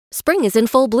Spring is in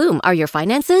full bloom. Are your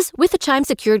finances? With the Chime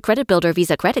Secured Credit Builder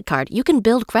Visa Credit Card, you can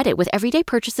build credit with everyday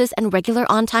purchases and regular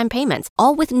on-time payments,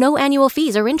 all with no annual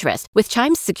fees or interest. With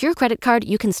Chime's Secure Credit Card,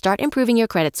 you can start improving your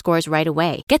credit scores right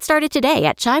away. Get started today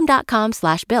at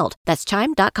chime.com/build. That's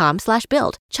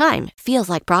chime.com/build. Chime feels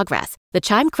like progress. The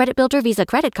Chime Credit Builder Visa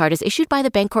Credit Card is issued by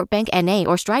the Bancorp Bank N.A.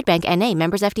 or Stride Bank N.A.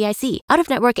 members FDIC.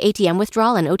 Out-of-network ATM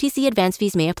withdrawal and OTC advance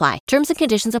fees may apply. Terms and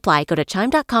conditions apply. Go to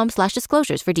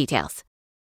chime.com/disclosures for details.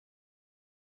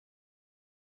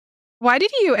 Why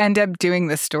did you end up doing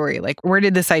this story? Like, where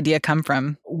did this idea come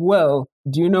from? Well,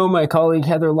 do you know my colleague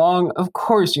Heather Long? Of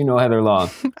course you know Heather Long.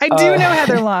 I do know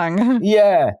Heather Long.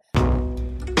 Yeah.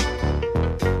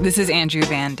 This is Andrew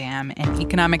Van Dam, an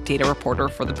economic data reporter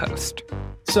for The Post.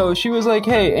 So she was like,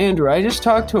 hey, Andrew, I just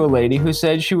talked to a lady who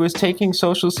said she was taking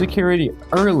Social Security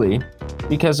early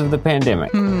because of the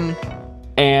pandemic.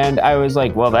 And I was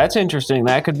like, well, that's interesting.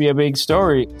 That could be a big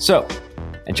story. So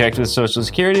I checked with Social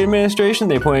Security Administration.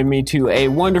 They pointed me to a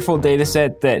wonderful data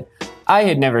set that I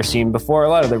had never seen before. A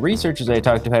lot of the researchers I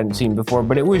talked to hadn't seen before,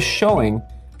 but it was showing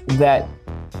that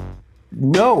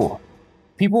no,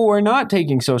 people were not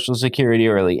taking Social Security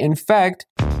early. In fact,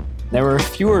 there were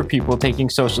fewer people taking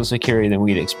Social Security than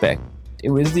we'd expect. It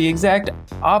was the exact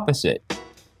opposite.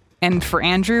 And for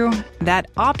Andrew, that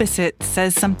opposite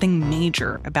says something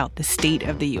major about the state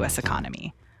of the U.S.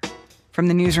 economy. From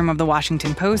the newsroom of The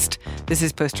Washington Post, this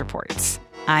is Post Reports.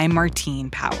 I'm Martine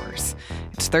Powers.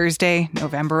 It's Thursday,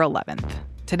 November 11th.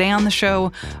 Today on the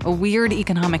show, a weird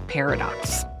economic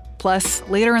paradox. Plus,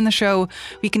 later in the show,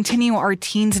 we continue our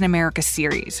Teens in America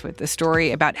series with a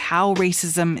story about how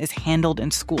racism is handled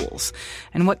in schools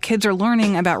and what kids are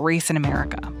learning about race in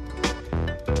America.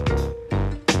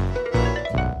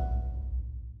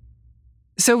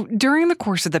 So during the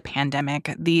course of the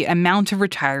pandemic, the amount of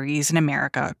retirees in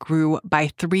America grew by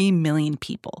 3 million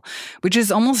people, which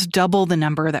is almost double the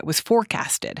number that was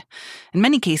forecasted. In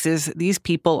many cases, these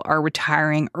people are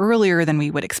retiring earlier than we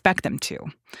would expect them to.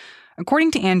 According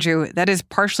to Andrew, that is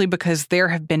partially because there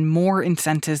have been more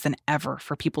incentives than ever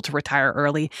for people to retire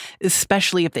early,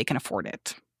 especially if they can afford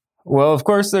it. Well, of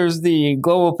course, there's the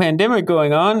global pandemic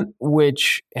going on,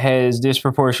 which has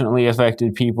disproportionately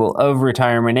affected people of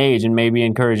retirement age and maybe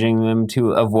encouraging them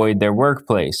to avoid their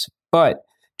workplace. But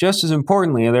just as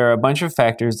importantly, there are a bunch of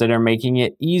factors that are making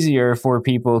it easier for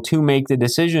people to make the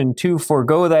decision to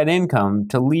forego that income,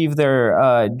 to leave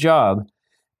their job.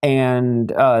 And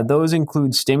those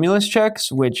include stimulus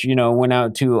checks, which, went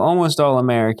out to almost all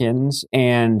Americans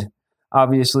and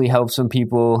obviously helped some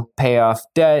people pay off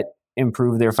debt,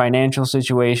 improve their financial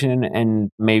situation,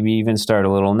 and maybe even start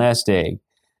a little nest egg.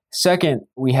 Second,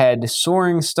 we had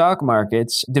soaring stock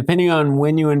markets. Depending on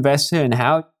when you invested and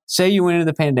how, say you went into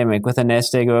the pandemic with a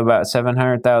nest egg of about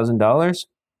 $700,000,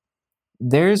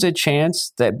 there's a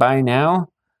chance that by now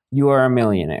you are a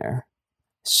millionaire.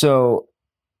 So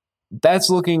that's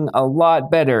looking a lot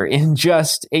better in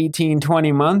just 18,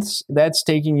 20 months. That's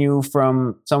taking you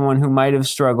from someone who might have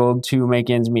struggled to make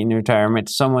ends meet in retirement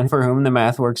to someone for whom the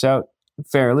math works out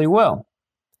fairly well.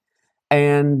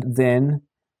 And then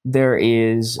there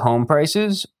is home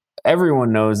prices.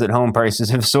 Everyone knows that home prices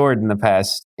have soared in the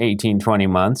past 18, 20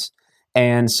 months.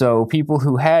 And so people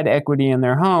who had equity in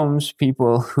their homes,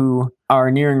 people who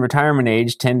are nearing retirement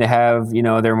age, tend to have,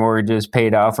 their mortgages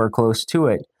paid off or close to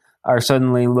it, are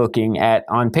suddenly looking at,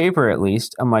 on paper at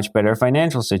least, a much better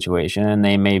financial situation, and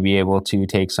they may be able to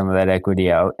take some of that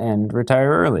equity out and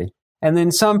retire early. And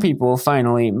then some people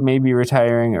finally may be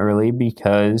retiring early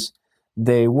because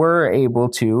they were able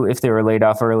to, if they were laid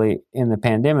off early in the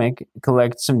pandemic,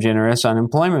 collect some generous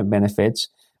unemployment benefits.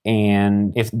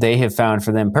 And if they have found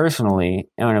for them personally,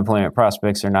 unemployment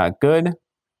prospects are not good,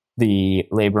 the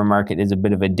labor market is a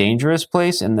bit of a dangerous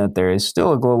place, and that there is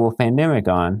still a global pandemic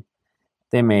on,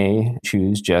 they may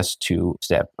choose just to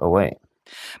step away.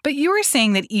 But you were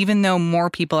saying that even though more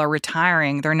people are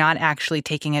retiring, they're not actually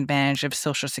taking advantage of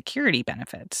Social Security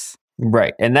benefits.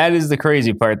 Right. And that is the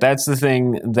crazy part. That's the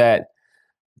thing that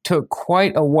took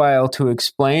quite a while to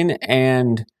explain,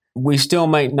 and we still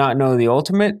might not know the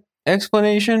ultimate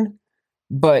explanation.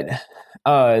 But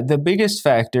the biggest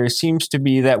factor seems to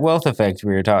be that wealth effect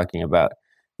we were talking about,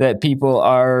 that people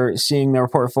are seeing their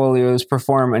portfolios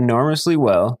perform enormously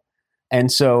well. And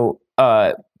so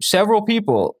several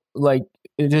people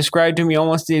described to me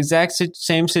almost the exact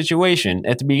same situation.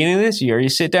 At the beginning of this year, you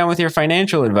sit down with your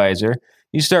financial advisor,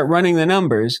 you start running the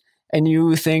numbers, and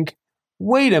you think,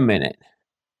 wait a minute,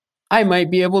 I might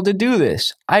be able to do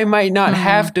this. I might not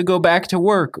have to go back to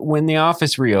work when the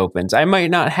office reopens. I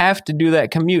might not have to do that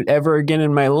commute ever again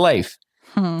in my life.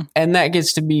 And that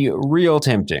gets to be real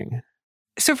tempting.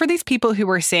 So for these people who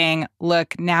were saying,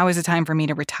 look, now is the time for me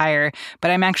to retire,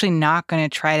 but I'm actually not going to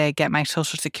try to get my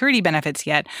Social Security benefits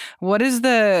yet, what is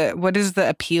the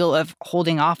appeal of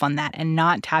holding off on that and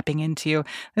not tapping into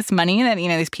this money that,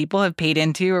 these people have paid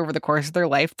into over the course of their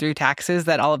life through taxes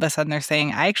that all of a sudden they're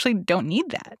saying, I actually don't need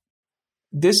that?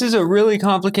 This is a really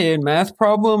complicated math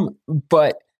problem,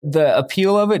 but the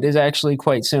appeal of it is actually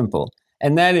quite simple.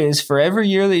 And that is, for every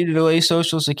year that you delay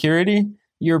Social Security,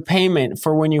 your payment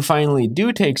for when you finally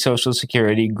do take Social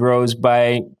Security grows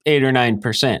by 8 or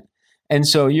 9%. And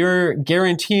so you're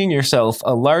guaranteeing yourself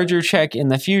a larger check in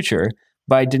the future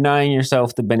by denying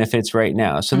yourself the benefits right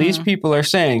now. So these people are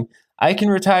saying, I can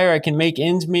retire, I can make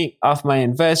ends meet off my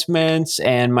investments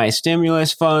and my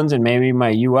stimulus funds and maybe my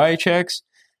UI checks.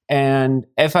 And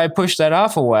if I push that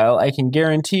off a while, I can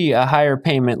guarantee a higher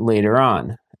payment later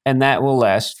on. And that will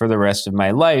last for the rest of my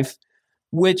life,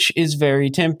 which is very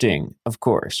tempting, of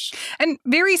course. And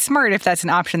very smart if that's an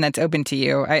option that's open to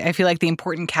you. I feel like the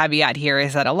important caveat here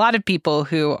is that a lot of people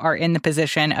who are in the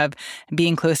position of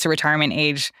being close to retirement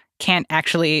age can't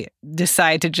actually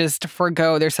decide to just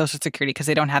forego their Social Security because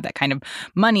they don't have that kind of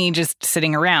money just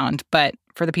sitting around. But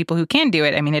for the people who can do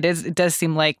it, it does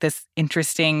seem like this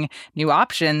interesting new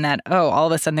option that, all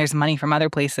of a sudden there's money from other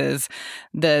places.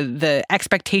 The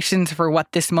expectations for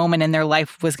what this moment in their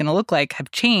life was going to look like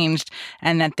have changed,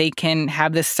 and that they can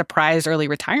have this surprise early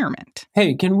retirement.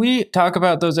 Hey, can we talk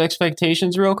about those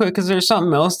expectations real quick? Because there's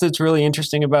something else that's really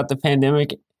interesting about the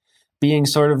pandemic being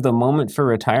sort of the moment for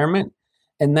retirement.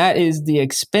 And that is the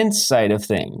expense side of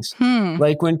things.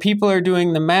 Like when people are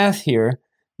doing the math here,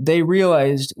 they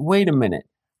realized, wait a minute,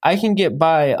 I can get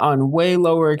by on way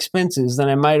lower expenses than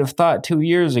I might have thought 2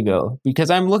 years ago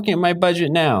because I'm looking at my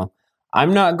budget now.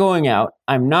 I'm not going out.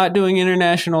 I'm not doing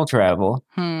international travel.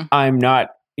 I'm not,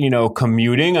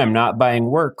 commuting. I'm not buying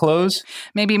work clothes.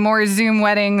 Maybe more Zoom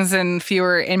weddings and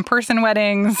fewer in-person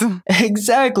weddings.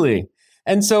 Exactly.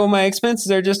 And so my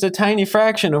expenses are just a tiny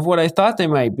fraction of what I thought they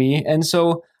might be. And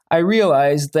so I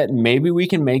realized that maybe we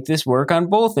can make this work on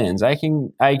both ends. I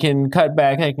can cut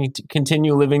back. I can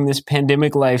continue living this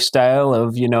pandemic lifestyle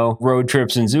of, road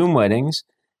trips and Zoom weddings.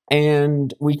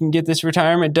 And we can get this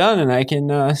retirement done and I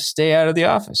can stay out of the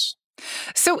office.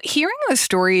 So hearing the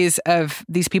stories of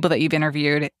these people that you've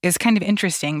interviewed is kind of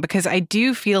interesting because I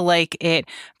do feel like it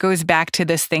goes back to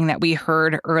this thing that we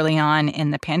heard early on in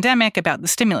the pandemic about the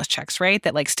stimulus checks, right?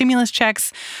 That like stimulus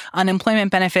checks,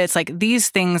 unemployment benefits, like these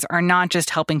things are not just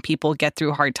helping people get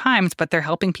through hard times, but they're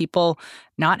helping people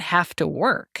not have to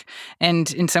work.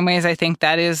 And in some ways, I think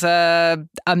that is a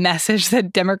message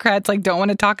that Democrats don't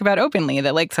want to talk about openly,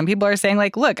 that some people are saying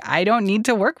look, I don't need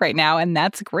to work right now. And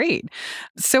that's great.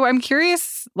 So I'm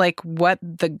curious, what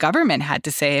the government had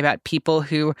to say about people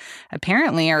who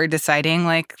apparently are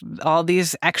deciding all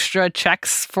these extra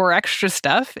checks for extra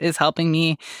stuff is helping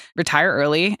me retire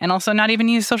early and also not even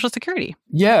use Social Security.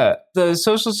 Yeah. The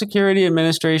Social Security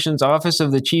Administration's Office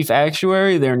of the Chief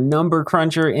Actuary, their number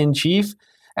cruncher in chief,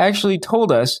 actually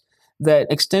told us that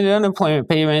extended unemployment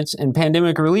payments and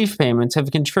pandemic relief payments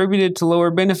have contributed to lower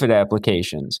benefit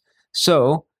applications.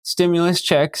 So, stimulus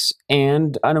checks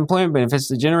and unemployment benefits,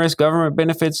 the generous government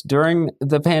benefits during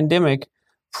the pandemic,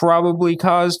 probably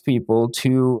caused people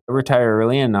to retire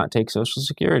early and not take Social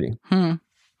Security.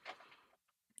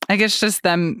 I guess just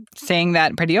them saying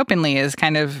that pretty openly is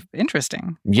kind of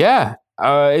interesting. Yeah.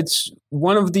 It's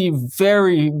one of the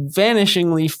very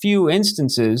vanishingly few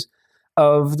instances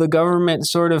of the government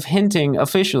sort of hinting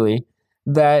officially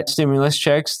that stimulus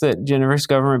checks, that generous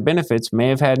government benefits may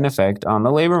have had an effect on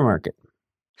the labor market.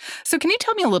 So can you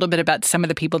tell me a little bit about some of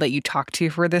the people that you talked to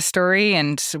for this story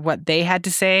and what they had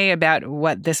to say about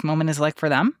what this moment is like for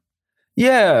them?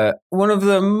 Yeah, one of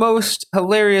the most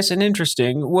hilarious and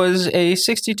interesting was a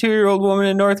 62-year-old woman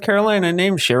in North Carolina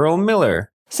named Cheryl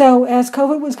Miller. So as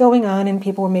COVID was going on and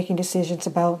people were making decisions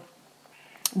about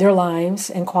their lives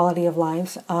and quality of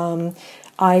lives,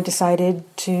 I decided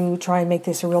to try and make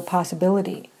this a real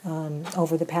possibility.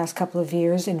 Over the past couple of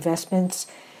years,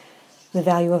 the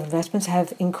value of investments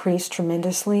have increased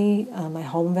tremendously. My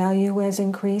home value has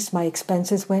increased. My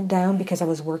expenses went down because I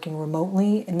was working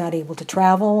remotely and not able to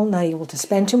travel, not able to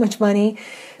spend too much money.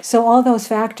 So all those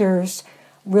factors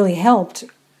really helped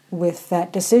with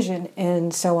that decision.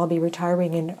 And so I'll be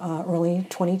retiring in early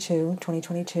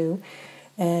 2022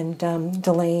 and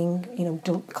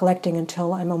delaying, collecting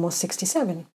until I'm almost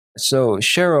 67. So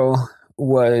Cheryl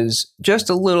was just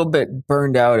a little bit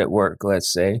burned out at work,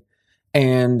 let's say.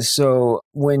 And so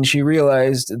when she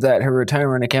realized that her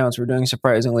retirement accounts were doing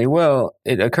surprisingly well,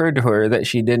 it occurred to her that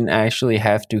she didn't actually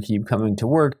have to keep coming to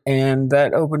work. And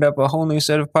that opened up a whole new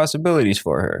set of possibilities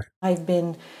for her. I've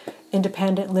been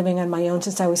independent, living on my own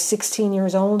since I was 16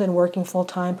 years old and working full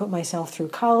time, put myself through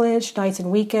college, nights and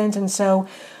weekends. And so,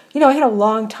 I had a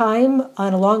long time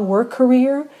on a long work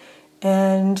career.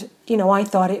 And, I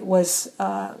thought it was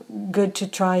good to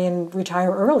try and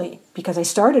retire early because I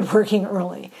started working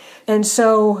early. And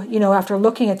so, after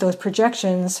looking at those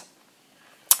projections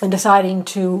and deciding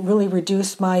to really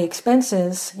reduce my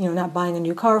expenses, not buying a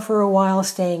new car for a while,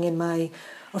 staying in my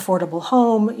affordable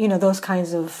home, those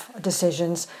kinds of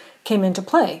decisions came into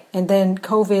play. And then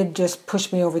COVID just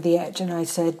pushed me over the edge. And I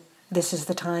said, this is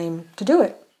the time to do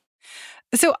it.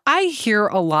 So I hear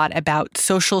a lot about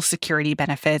Social Security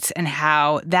benefits and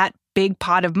how that big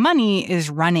pot of money is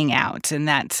running out and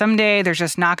that someday there's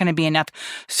just not going to be enough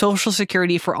Social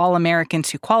Security for all Americans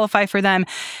who qualify for them.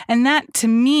 And that, to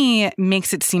me,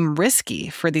 makes it seem risky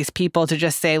for these people to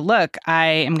just say, look, I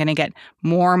am going to get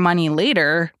more money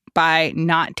later by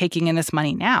not taking in this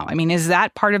money now. I mean, is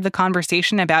that part of the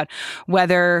conversation about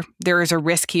whether there is a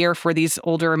risk here for these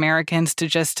older Americans to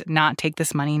just not take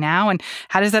this money now? And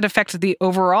how does that affect the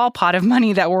overall pot of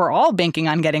money that we're all banking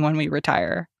on getting when we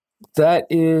retire? That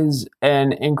is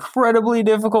an incredibly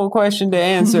difficult question to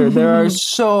answer. There are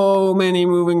so many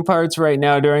moving parts right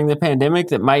now during the pandemic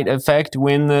that might affect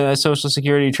when the Social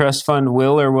Security Trust Fund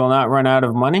will or will not run out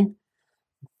of money.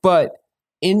 But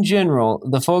in general,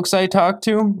 the folks I talked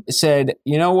to said,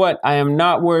 you know what, I am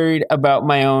not worried about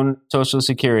my own Social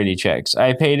Security checks.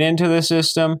 I paid into the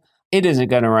system. It isn't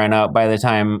going to run out by the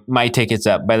time my ticket's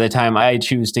up, by the time I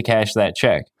choose to cash that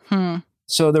check.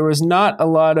 So there was not a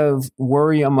lot of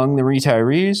worry among the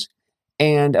retirees.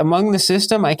 And among the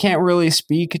system, I can't really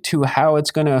speak to how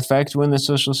it's going to affect when the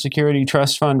Social Security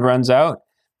Trust Fund runs out.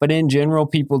 But in general,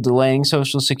 people delaying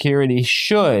Social Security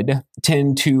should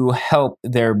tend to help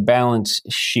their balance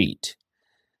sheet.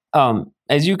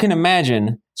 As you can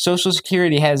imagine, Social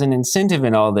Security has an incentive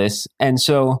in all this. And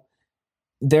so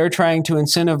they're trying to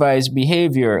incentivize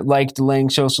behavior like delaying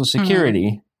Social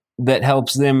Security that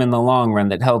helps them in the long run,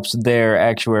 that helps their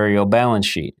actuarial balance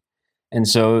sheet. And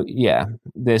so, yeah,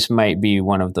 this might be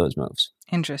one of those moves.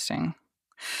 Interesting.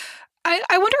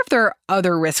 I wonder if there are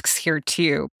other risks here,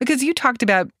 too, because you talked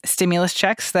about stimulus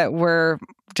checks that were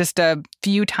just a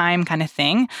few time kind of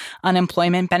thing.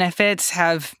 Unemployment benefits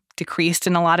have decreased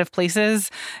in a lot of places.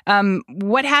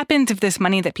 What happens if this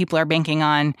money that people are banking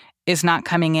on is not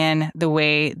coming in the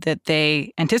way that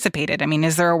they anticipated? I mean,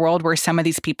 is there a world where some of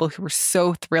these people who were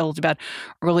so thrilled about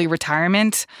early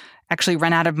retirement actually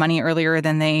run out of money earlier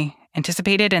than they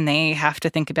anticipated and they have to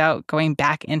think about going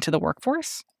back into the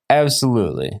workforce?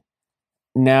 Absolutely.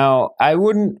 Now, I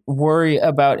wouldn't worry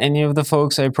about any of the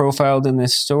folks I profiled in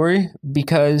this story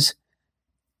because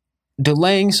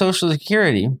delaying Social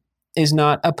Security is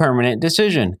not a permanent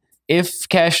decision. If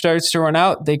cash starts to run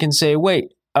out, they can say,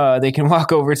 wait, they can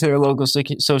walk over to their local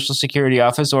Social Security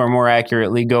office, or more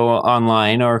accurately, go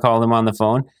online or call them on the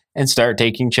phone and start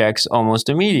taking checks almost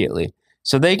immediately.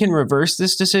 So they can reverse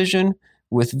this decision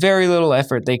with very little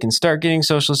effort. They can start getting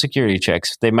Social Security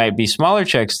checks. They might be smaller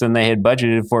checks than they had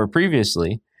budgeted for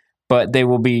previously, but they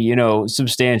will be,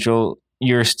 substantial,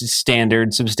 your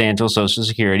standard substantial Social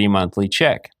Security monthly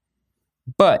check.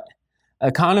 But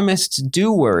economists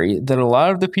do worry that a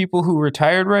lot of the people who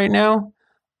retired right now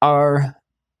are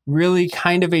really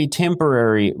kind of a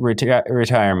temporary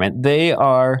retirement. They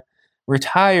are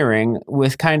retiring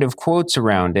with kind of quotes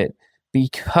around it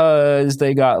because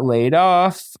they got laid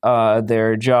off,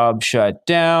 their job shut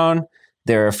down,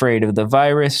 they're afraid of the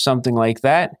virus, something like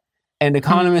that. And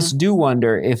economists do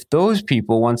wonder if those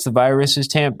people, once the virus is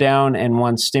tamped down and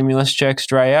once stimulus checks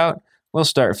dry out, will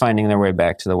start finding their way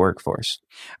back to the workforce.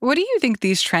 What do you think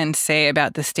these trends say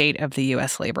about the state of the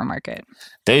U.S. labor market?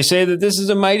 They say that this is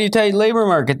a mighty tight labor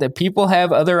market, that people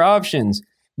have other options.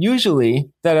 Usually,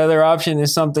 that other option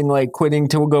is something like quitting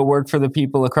to go work for the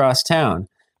people across town.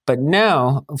 But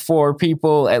now, for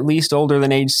people at least older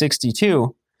than age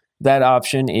 62, that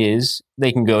option is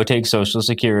they can go take Social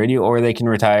Security, or they can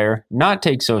retire, not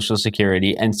take Social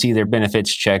Security, and see their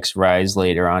benefits checks rise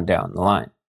later on down the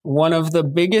line. One of the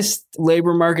biggest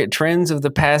labor market trends of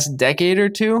the past decade or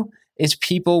two is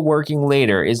people working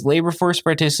later, is labor force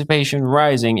participation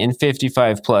rising in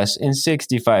 55 plus, in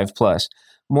 65 plus,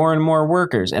 more and more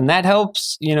workers. And that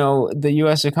helps, the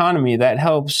U.S. economy, that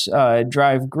helps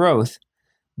drive growth.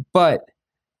 But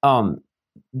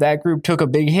that group took a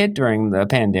big hit during the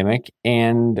pandemic,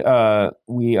 and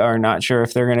we are not sure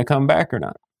if they're going to come back or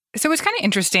not. So it's kind of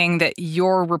interesting that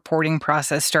your reporting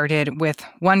process started with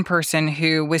one person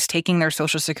who was taking their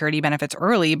Social Security benefits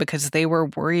early because they were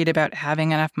worried about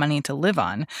having enough money to live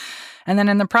on. And then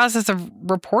in the process of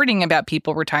reporting about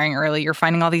people retiring early, you're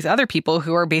finding all these other people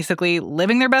who are basically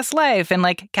living their best life and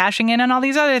like cashing in on all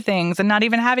these other things and not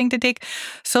even having to take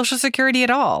Social Security at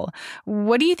all.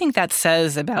 What do you think that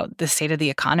says about the state of the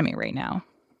economy right now?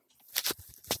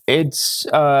 It's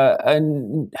a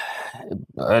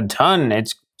ton.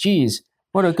 Geez,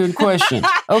 what a good question.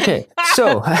 Okay,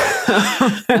 so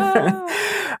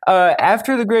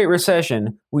after the Great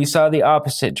Recession, we saw the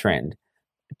opposite trend.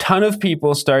 A ton of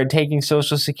people started taking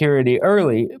Social Security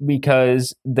early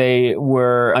because they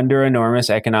were under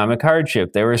enormous economic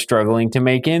hardship. They were struggling to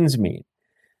make ends meet.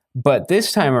 But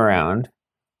this time around,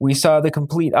 we saw the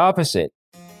complete opposite.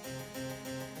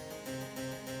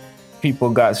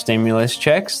 People got stimulus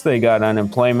checks, they got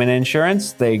unemployment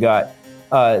insurance, they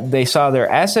saw their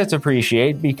assets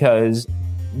appreciate because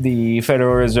the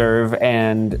Federal Reserve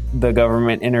and the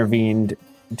government intervened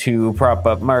to prop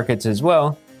up markets as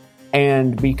well.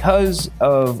 And because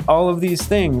of all of these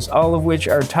things, all of which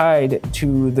are tied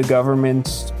to the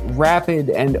government's rapid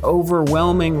and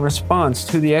overwhelming response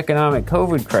to the economic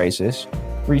COVID crisis,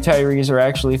 retirees are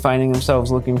actually finding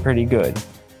themselves looking pretty good.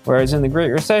 Whereas in the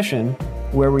Great Recession,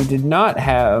 where we did not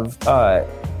have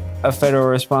a federal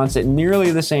response at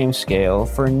nearly the same scale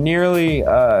for nearly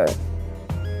that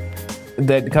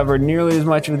covered nearly as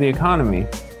much of the economy,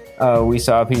 we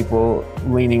saw people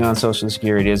leaning on Social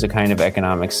Security as a kind of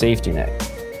economic safety net.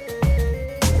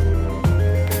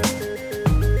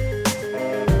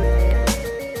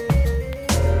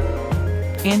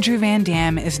 Andrew Van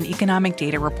Dam is an economic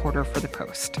data reporter for The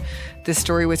Post. This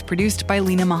story was produced by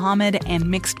Lena Mohammed and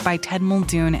mixed by Ted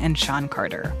Muldoon and Sean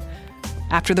Carter.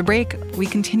 After the break, we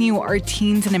continue our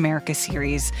Teens in America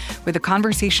series with a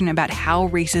conversation about how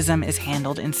racism is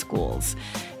handled in schools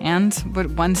and what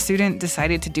one student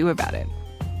decided to do about it.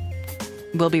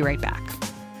 We'll be right back.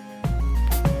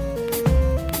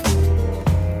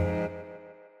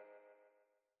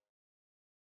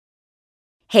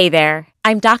 Hey there,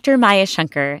 I'm Dr. Maya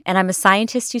Shankar, and I'm a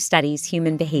scientist who studies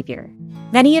human behavior.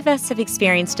 Many of us have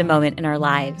experienced a moment in our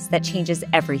lives that changes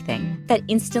everything, that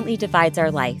instantly divides our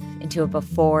life into a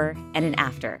before and an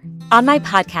after. On my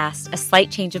podcast, A Slight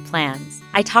Change of Plans,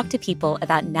 I talk to people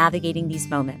about navigating these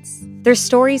moments. Their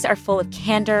stories are full of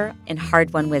candor and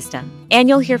hard-won wisdom. And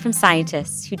you'll hear from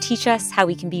scientists who teach us how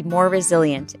we can be more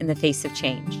resilient in the face of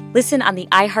change. Listen on the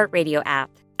iHeartRadio app,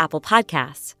 Apple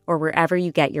Podcasts, or wherever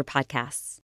you get your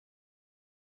podcasts.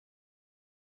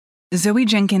 Zoe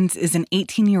Jenkins is an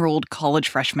 18-year-old college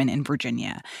freshman in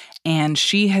Virginia, and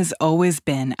she has always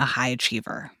been a high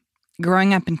achiever.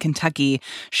 Growing up in Kentucky,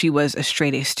 she was a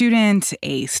straight-A student,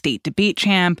 a state debate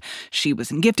champ, she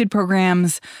was in gifted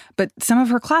programs, but some of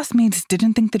her classmates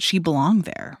didn't think that she belonged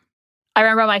there. I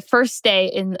remember my first day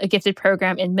in a gifted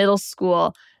program in middle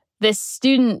school, this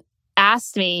student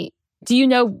asked me, "Do you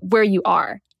know where you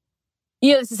are?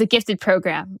 You know, this is a gifted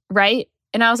program, right?"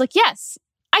 And I was like, "Yes,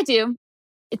 I do."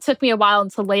 It took me a while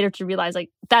until later to realize, like,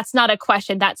 that's not a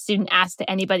question that student asked to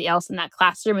anybody else in that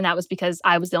classroom. And that was because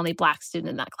I was the only Black student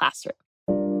in that classroom.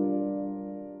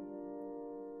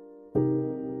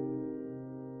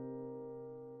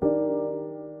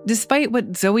 Despite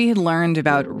what Zoe had learned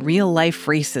about real-life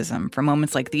racism from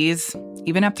moments like these,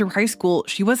 even up through high school,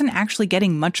 she wasn't actually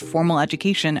getting much formal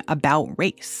education about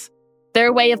race.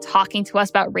 Their way of talking to us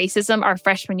about racism our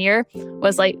freshman year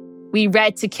was like, we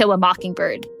read To Kill a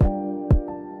Mockingbird.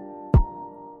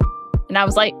 And I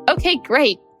was like, okay,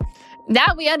 great. Now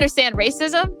we understand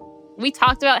racism. We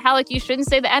talked about how, like, you shouldn't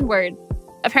say the N-word.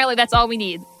 Apparently that's all we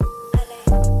need.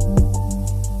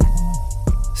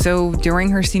 So during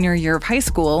her senior year of high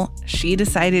school, she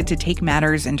decided to take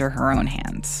matters into her own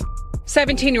hands.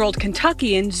 17-year-old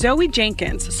Kentuckian Zoe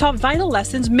Jenkins saw vital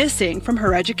lessons missing from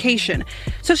her education,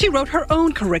 so she wrote her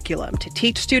own curriculum to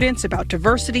teach students about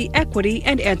diversity, equity,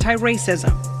 and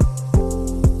anti-racism.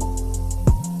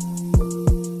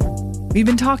 We've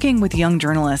been talking with young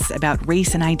journalists about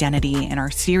race and identity in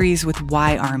our series with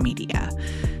YR Media.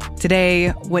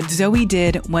 Today, what Zoe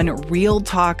did when real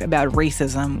talk about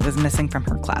racism was missing from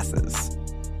her classes.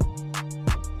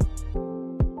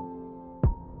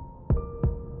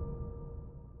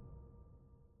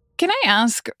 Can I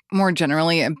ask more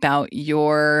generally about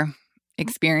your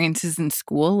experiences in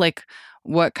school? Like,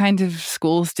 what kind of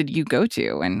schools did you go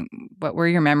to, and what were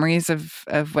your memories of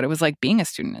what it was like being a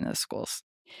student in those schools?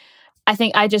 I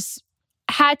think I just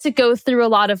had to go through a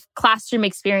lot of classroom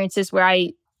experiences where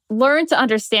I learned to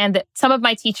understand that some of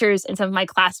my teachers and some of my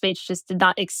classmates just did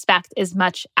not expect as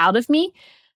much out of me.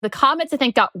 The comments, I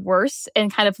think, got worse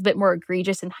and kind of a bit more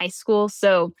egregious in high school.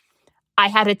 So I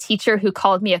had a teacher who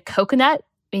called me a coconut,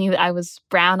 meaning that I was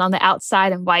brown on the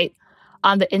outside and white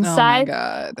on the inside. Oh,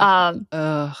 my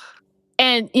God.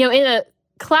 And, in a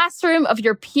classroom of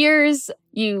your peers,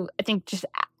 you, I think, just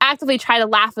actively try to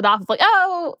laugh it off. Like,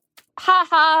 oh,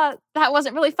 haha, that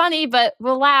wasn't really funny, but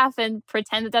we'll laugh and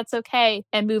pretend that that's okay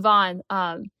and move on.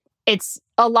 It's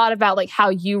a lot about like how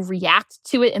you react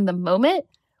to it in the moment,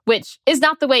 which is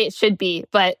not the way it should be,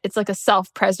 but it's like a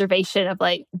self-preservation of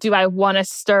like, do I want to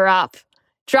stir up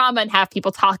drama and have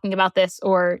people talking about this,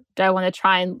 or do I want to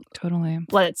try and totally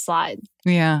let it slide?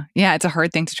 Yeah. It's a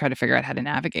hard thing to try to figure out how to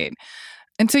navigate.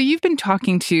 And so you've been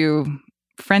talking to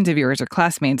friends of yours or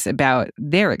classmates about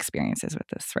their experiences with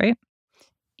this, right?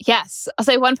 Yes. I'll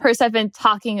say one person I've been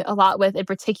talking a lot with in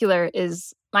particular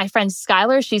is my friend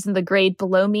Skylar. She's in the grade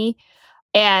below me.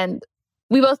 And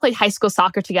we both played high school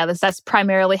soccer together. So that's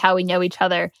primarily how we know each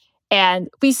other. And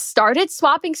we started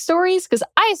swapping stories because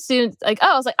I assumed I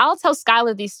was like, I'll tell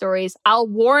Skylar these stories. I'll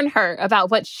warn her about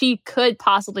what she could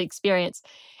possibly experience.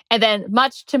 And then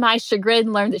much to my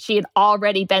chagrin, learned that she had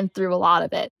already been through a lot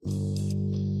of it.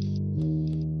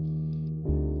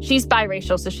 She's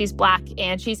biracial, so she's Black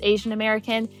and she's Asian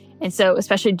American. And so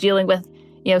especially dealing with,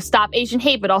 Stop Asian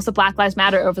Hate, but also Black Lives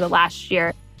Matter over the last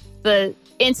year. The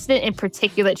incident in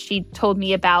particular that she told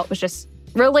me about was just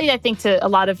related, I think, to a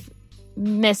lot of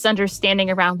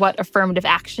misunderstanding around what affirmative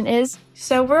action is.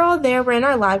 So we're all there, we're in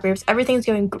our lab groups, everything's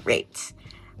going great.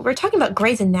 We're talking about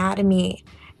Grey's Anatomy.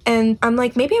 And I'm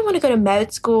like, maybe I want to go to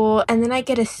med school. And then I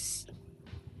get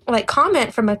a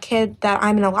comment from a kid that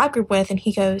I'm in a lab group with, and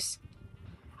he goes,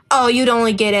 oh, you'd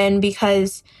only get in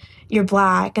because you're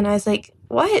Black. And I was like,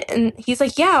 what? And he's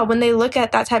like, yeah, when they look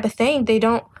at that type of thing, they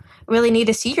don't really need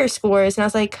to see your scores. And I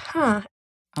was like, huh.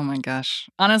 Oh my gosh.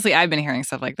 Honestly, I've been hearing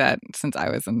stuff like that since I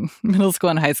was in middle school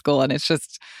and high school, and it's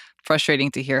just frustrating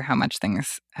to hear how much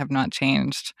things have not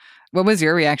changed. What was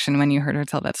your reaction when you heard her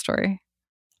tell that story?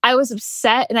 I was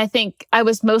upset, and I think I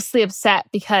was mostly upset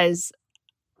because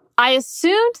I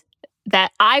assumed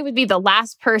that I would be the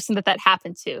last person that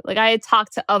happened to. Like, I had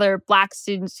talked to other Black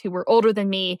students who were older than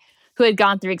me who had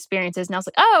gone through experiences, and I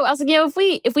was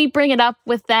like, if we bring it up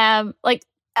with them, like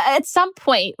at some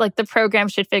point, like the program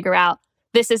should figure out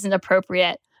this isn't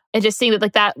appropriate. It just seemed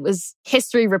like that was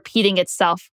history repeating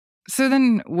itself. So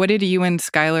then what did you and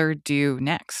Skylar do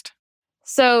next?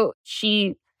 So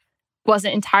she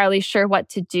wasn't entirely sure what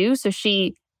to do. So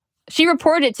she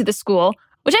reported it to the school,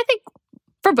 which I think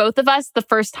for both of us, the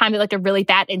first time that like a really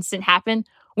bad incident happened,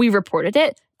 we reported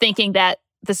it thinking that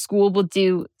the school will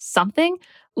do something.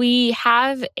 We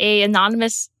have an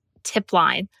anonymous tip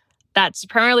line that's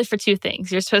primarily for two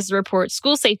things. You're supposed to report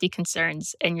school safety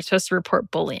concerns and you're supposed to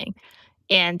report bullying.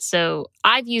 And so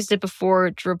I've used it before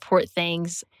to report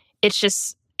things. It's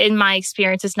just, in my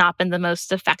experience, it's not been the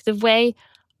most effective way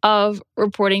of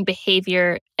reporting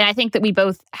behavior. And I think that we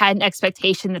both had an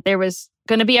expectation that there was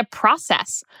going to be a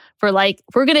process for like,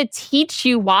 we're going to teach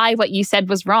you why what you said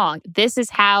was wrong. This is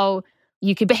how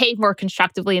you could behave more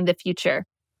constructively in the future.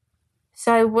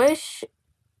 So I wish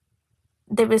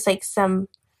there was like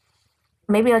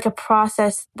maybe like a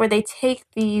process where they take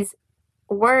these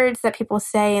words that people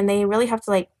say and they really have to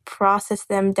like process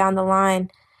them down the line.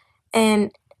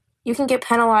 And you can get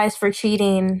penalized for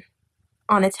cheating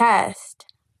on a test.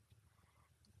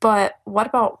 But what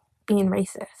about being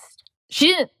racist? She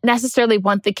didn't necessarily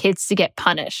want the kids to get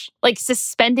punished. Like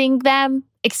suspending them,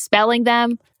 expelling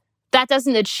them, that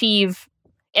doesn't achieve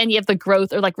any of the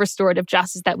growth or like restorative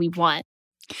justice that we want.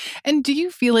 And do you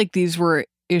feel like these were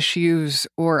issues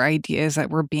or ideas that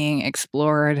were being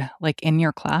explored like in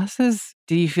your classes?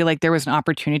 Do you feel like there was an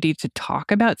opportunity to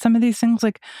talk about some of these things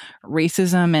like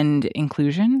racism and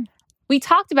inclusion? We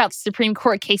talked about Supreme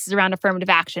Court cases around affirmative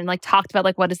action, like talked about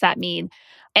like what does that mean?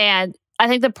 And I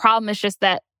think the problem is just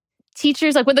that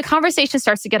teachers, like when the conversation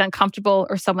starts to get uncomfortable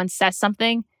or someone says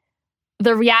something,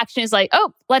 the reaction is like,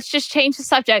 oh, let's just change the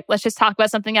subject. Let's just talk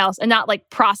about something else and not like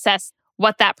process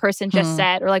what that person just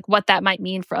said or like what that might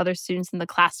mean for other students in the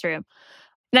classroom.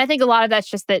 And I think a lot of that's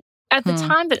just that at the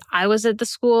time that I was at the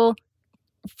school,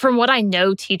 from what I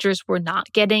know, teachers were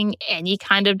not getting any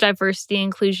kind of diversity and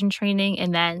inclusion training.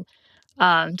 And then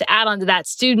to add on to that,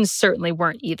 students certainly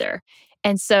weren't either.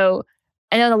 And so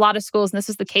I know in a lot of schools, and this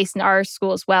was the case in our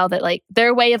school as well, that like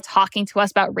their way of talking to us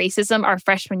about racism our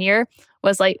freshman year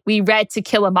was like, we read To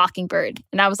Kill a Mockingbird.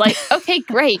 And I was like, okay,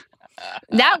 great.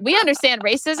 Now we understand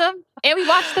racism and we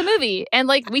watched the movie and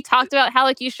like we talked about how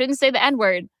like you shouldn't say the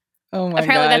N-word. Oh my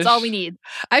Apparently gosh. That's all we need.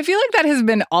 I feel like that has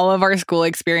been all of our school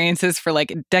experiences for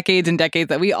like decades and decades,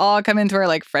 that we all come into our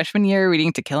like freshman year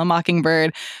reading To Kill a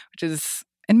Mockingbird, which is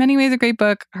in many ways a great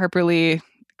book. Harper Lee,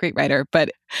 great writer,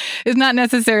 but is not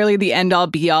necessarily the end-all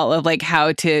be-all of like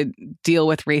how to deal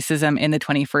with racism in the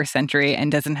 21st century,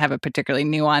 and doesn't have a particularly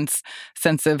nuanced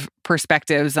sense of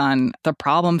perspectives on the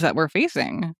problems that we're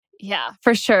facing. Yeah,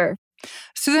 for sure.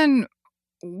 So then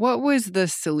what was the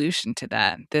solution to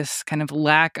that? This kind of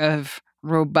lack of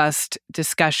robust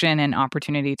discussion and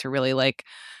opportunity to really like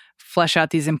flesh out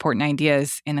these important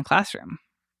ideas in the classroom.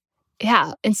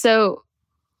 Yeah. And so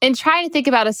in trying to think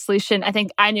about a solution, I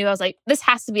was like, this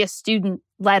has to be a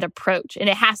student-led approach, and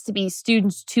it has to be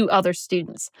students to other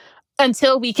students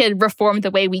until we can reform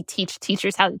the way we teach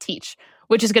teachers how to teach,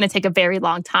 which is going to take a very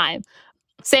long time.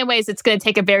 Same way as it's going to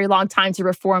take a very long time to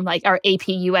reform like our AP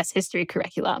US history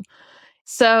curriculum.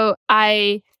 So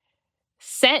I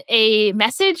sent a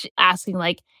message asking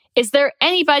like, is there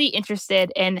anybody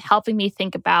interested in helping me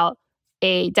think about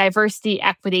a diversity,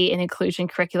 equity, and inclusion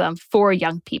curriculum for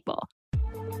young people?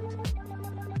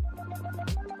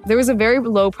 There was a very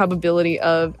low probability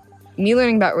of me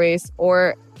learning about race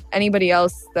or anybody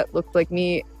else that looked like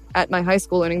me at my high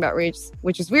school learning about race,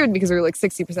 which is weird because we were like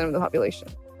 60% of the population.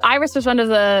 Iris was one of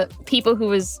the people who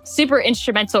was super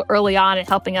instrumental early on in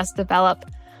helping us develop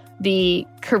the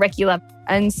curriculum.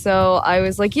 And so I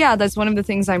was like, yeah, that's one of the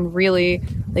things I'm really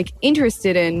like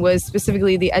interested in, was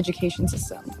specifically the education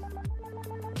system.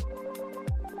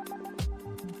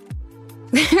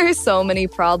 There are so many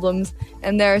problems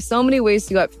and there are so many ways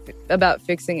to go about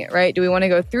fixing it, right? Do we want to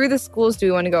go through the schools? Do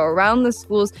we want to go around the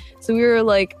schools? So we were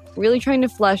like really trying to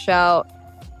flesh out,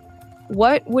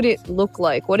 what would it look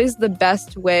like? What is the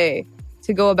best way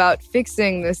to go about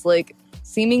fixing this like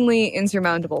seemingly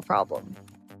insurmountable problem?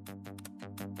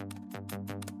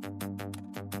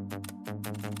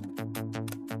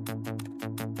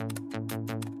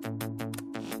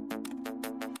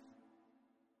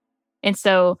 And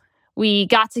so we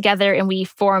got together and we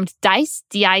formed DICE,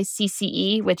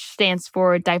 D-I-C-C-E, which stands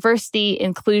for Diversity,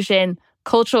 Inclusion,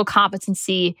 Cultural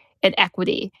Competency, and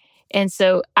Equity. And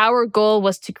so our goal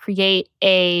was to create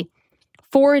a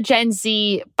for Gen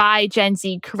Z, by Gen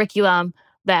Z curriculum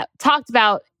that talked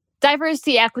about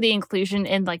diversity, equity, inclusion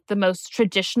in like the most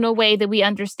traditional way that we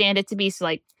understand it to be. So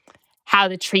like how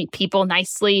to treat people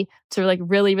nicely, to like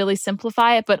really, really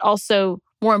simplify it. But also,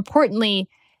 more importantly,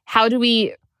 how do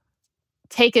we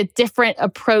take a different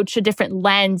approach, a different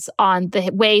lens on the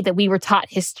way that we were taught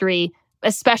history,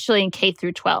 especially in K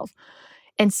through 12.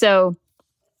 And so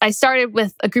I started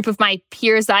with a group of my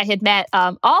peers that I had met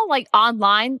all like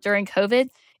online during COVID.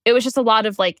 It was just a lot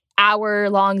of like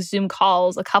hour-long Zoom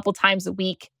calls a couple times a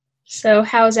week. So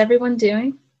how's everyone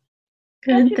doing?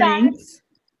 Good, thanks.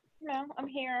 No, I'm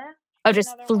here. Of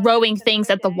just throwing things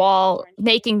at the wall,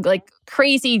 making like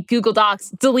crazy Google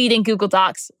Docs, deleting Google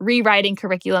Docs, rewriting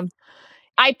curriculum.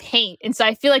 I paint. And so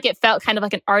I feel like it felt kind of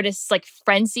like an artist's like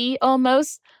frenzy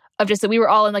almost, of just that we were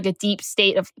all in like a deep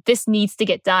state of this needs to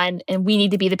get done and we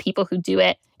need to be the people who do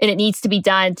it. And it needs to be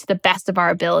done to the best of our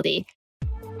ability.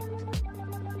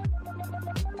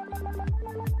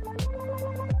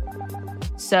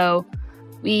 So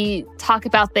we talk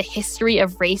about the history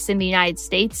of race in the United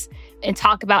States and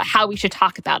talk about how we should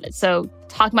talk about it. So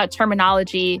talking about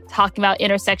terminology, talking about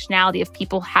intersectionality of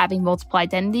people having multiple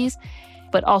identities,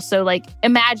 but also like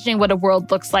imagining what a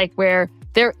world looks like where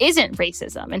there isn't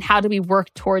racism and how do we work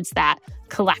towards that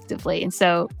collectively. And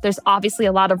so there's obviously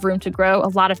a lot of room to grow, a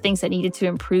lot of things that needed to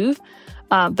improve,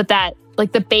 but that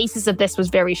like the basis of this was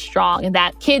very strong, and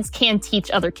that kids can teach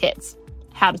other kids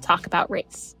how to talk about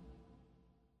race.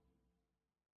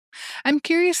 I'm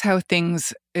curious how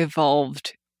things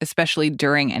evolved, especially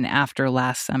during and after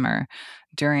last summer,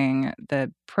 during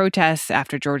the protests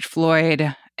after George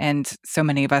Floyd, and so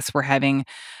many of us were having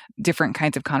different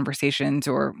kinds of conversations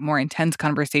or more intense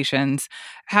conversations.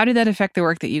 How did that affect the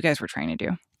work that you guys were trying to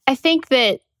do? I think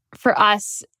that for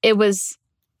us, it was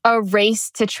a race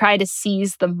to try to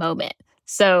seize the moment.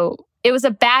 So it was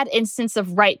a bad instance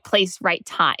of right place, right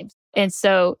time. And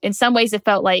so in some ways, it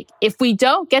felt like if we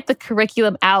don't get the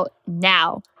curriculum out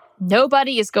now,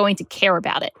 nobody is going to care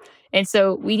about it. And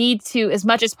so we need to, as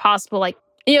much as possible, like,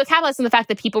 capitalize on the fact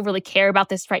that people really care about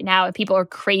this right now and people are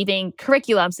craving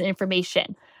curriculums and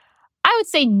information. I would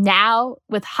say now,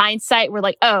 with hindsight, we're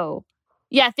like, oh,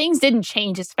 yeah, things didn't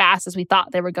change as fast as we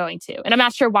thought they were going to. And I'm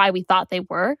not sure why we thought they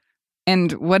were.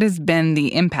 And what has been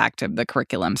the impact of the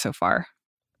curriculum so far?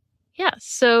 Yeah,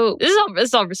 so this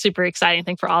is all a super exciting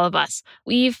thing for all of us.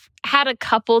 We've had a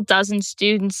couple dozen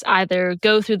students either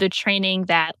go through the training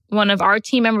that one of our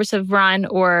team members have run,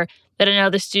 or that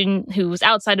another student who was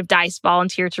outside of DICE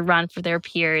volunteered to run for their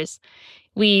peers.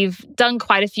 We've done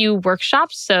quite a few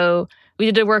workshops. So we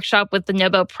did a workshop with the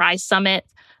Nobel Prize Summit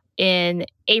in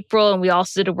April, and we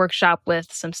also did a workshop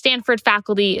with some Stanford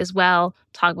faculty as well,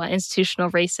 talking about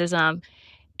institutional racism.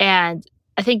 And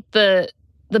I think the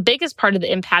biggest part of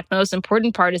the impact, the most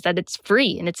important part, is that it's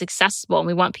free and it's accessible, and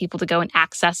we want people to go and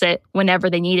access it whenever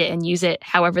they need it and use it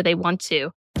however they want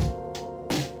to.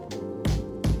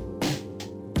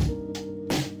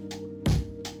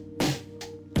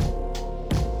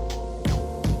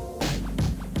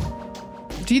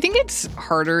 Do you think it's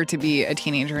harder to be a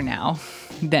teenager now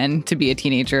than to be a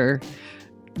teenager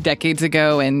decades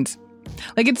ago? And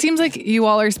like, it seems like you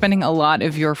all are spending a lot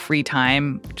of your free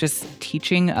time just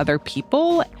teaching other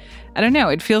people. I don't know.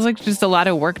 It feels like just a lot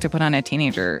of work to put on a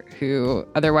teenager who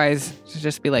otherwise should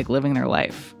just be like living their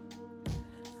life.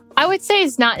 I would say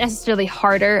it's not necessarily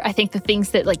harder. I think the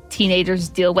things that like teenagers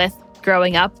deal with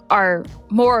growing up are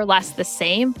more or less the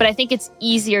same, but I think it's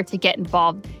easier to get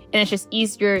involved, and it's just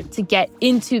easier to get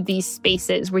into these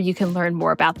spaces where you can learn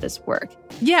more about this work.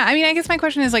 Yeah, I mean, I guess my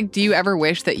question is like, do you ever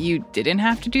wish that you didn't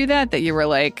have to do that? That you were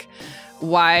like,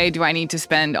 why do I need to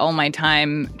spend all my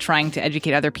time trying to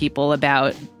educate other people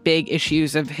about big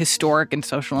issues of historic and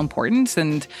social importance,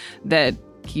 and that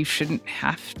you shouldn't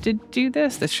have to do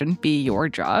this? This shouldn't be your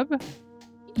job?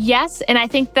 Yes, and I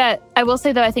think that, I will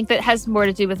say though, I think that has more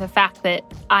to do with the fact that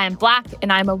I am Black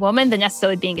and I'm a woman than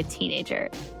necessarily being a teenager.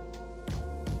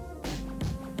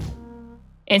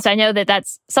 And so I know that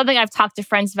that's something I've talked to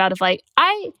friends about, of like,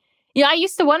 I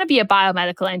used to want to be a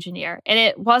biomedical engineer. And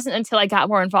it wasn't until I got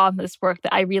more involved in this work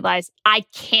that I realized I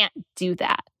can't do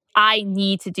that. I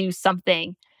need to do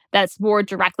something that's more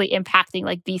directly impacting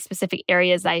like these specific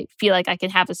areas I feel like I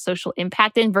can have a social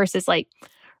impact in, versus like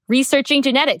researching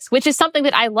genetics, which is something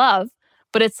that I love,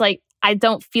 but it's like, I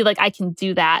don't feel like I can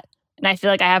do that. And I feel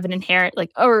like I have an inherent like,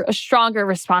 or a stronger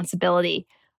responsibility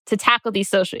to tackle these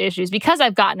social issues because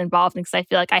I've gotten involved, and because I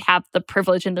feel like I have the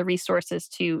privilege and the resources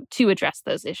to address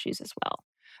those issues as well.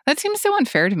 That seems so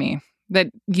unfair to me, that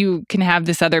you can have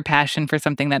this other passion for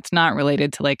something that's not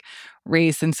related to like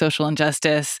race and social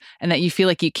injustice, and that you feel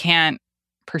like you can't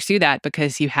pursue that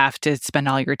because you have to spend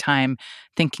all your time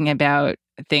thinking about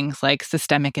things like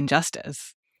systemic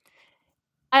injustice.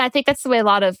 And I think that's the way a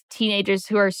lot of teenagers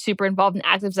who are super involved in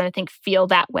activism, I think, feel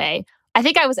that way. I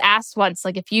think I was asked once,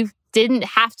 like, if you didn't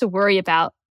have to worry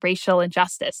about racial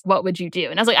injustice, what would you do?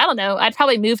 And I was like, I don't know. I'd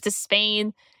probably move to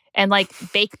Spain and like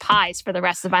bake pies for the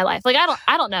rest of my life. Like,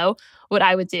 I don't know what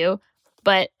I would do,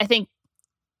 but I think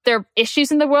there are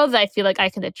issues in the world that I feel like I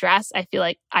can address. I feel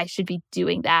like I should be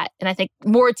doing that. And I think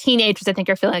more teenagers, I think,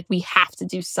 are feeling like we have to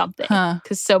do something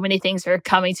because so many things are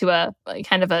coming to a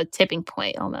kind of a tipping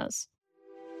point almost.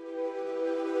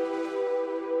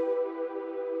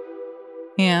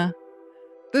 Yeah.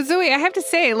 Zoe, I have to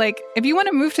say, like, if you want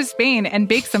to move to Spain and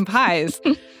bake some pies,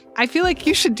 I feel like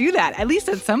you should do that, at least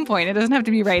at some point. It doesn't have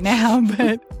to be right now,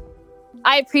 but...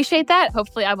 I appreciate that.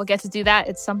 Hopefully I will get to do that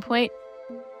at some point.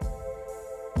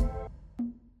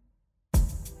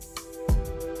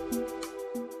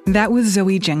 That was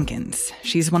Zoe Jenkins.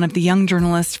 She's one of the young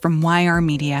journalists from YR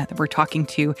Media that we're talking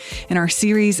to in our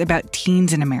series about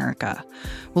teens in America.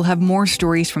 We'll have more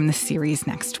stories from this series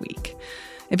next week.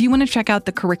 If you want to check out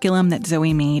the curriculum that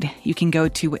Zoe made, you can go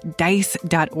to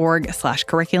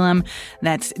dice.org/curriculum.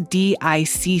 That's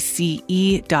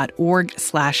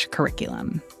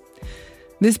DICCE.org/curriculum.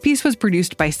 This piece was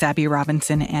produced by Sabby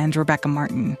Robinson and Rebecca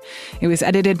Martin. It was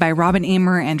edited by Robin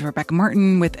Amer and Rebecca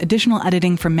Martin, with additional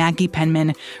editing from Maggie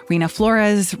Penman, Rena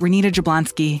Flores, Renita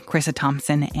Jablonski, Krissa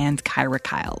Thompson, and Kyra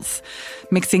Kyles.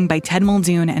 Mixing by Ted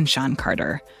Muldoon and Sean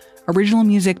Carter. Original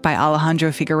music by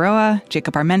Alejandro Figueroa,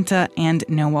 Jacob Armenta, and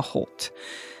Noah Holt.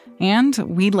 And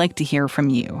we'd like to hear from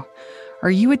you.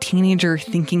 Are you a teenager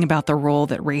thinking about the role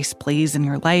that race plays in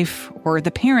your life, or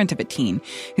the parent of a teen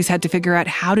who's had to figure out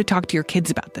how to talk to your kids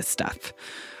about this stuff?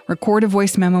 Record a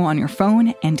voice memo on your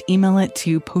phone and email it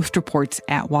to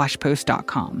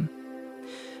postreports@washpost.com.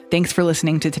 Thanks for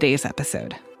listening to today's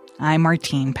episode. I'm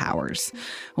Martine Powers.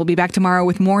 We'll be back tomorrow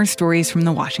with more stories from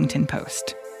the Washington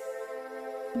Post.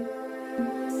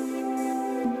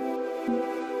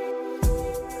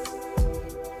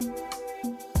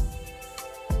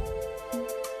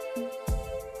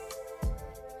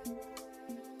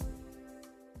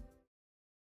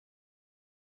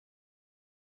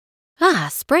 Ah,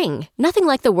 spring. Nothing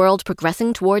like the world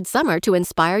progressing towards summer to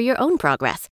inspire your own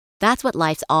progress. That's what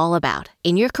life's all about,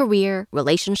 in your career,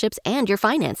 relationships, and your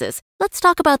finances. Let's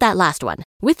talk about that last one.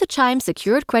 With the Chime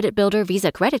Secured Credit Builder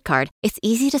Visa Credit Card, it's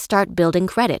easy to start building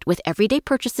credit with everyday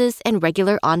purchases and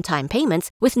regular on-time payments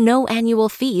with no annual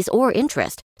fees or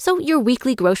interest. So your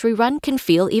weekly grocery run can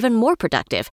feel even more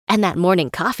productive, and that morning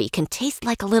coffee can taste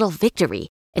like a little victory.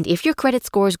 And if your credit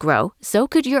scores grow, so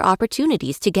could your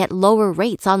opportunities to get lower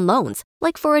rates on loans,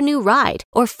 like for a new ride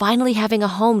or finally having a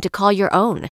home to call your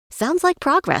own. Sounds like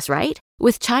progress, right?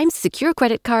 With Chime's secure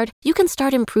credit card, you can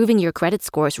start improving your credit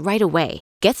scores right away.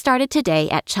 Get started today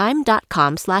at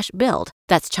chime.com/build.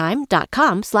 That's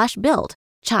chime.com/build.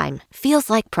 Chime feels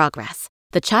like progress.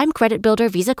 The Chime Credit Builder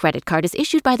Visa Credit Card is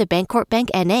issued by the Bancorp Bank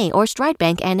N.A. or Stride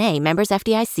Bank N.A. members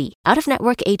FDIC.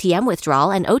 Out-of-network ATM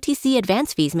withdrawal and OTC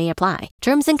advance fees may apply.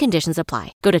 Terms and conditions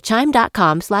apply. Go to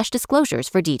chime.com/disclosures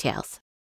for details.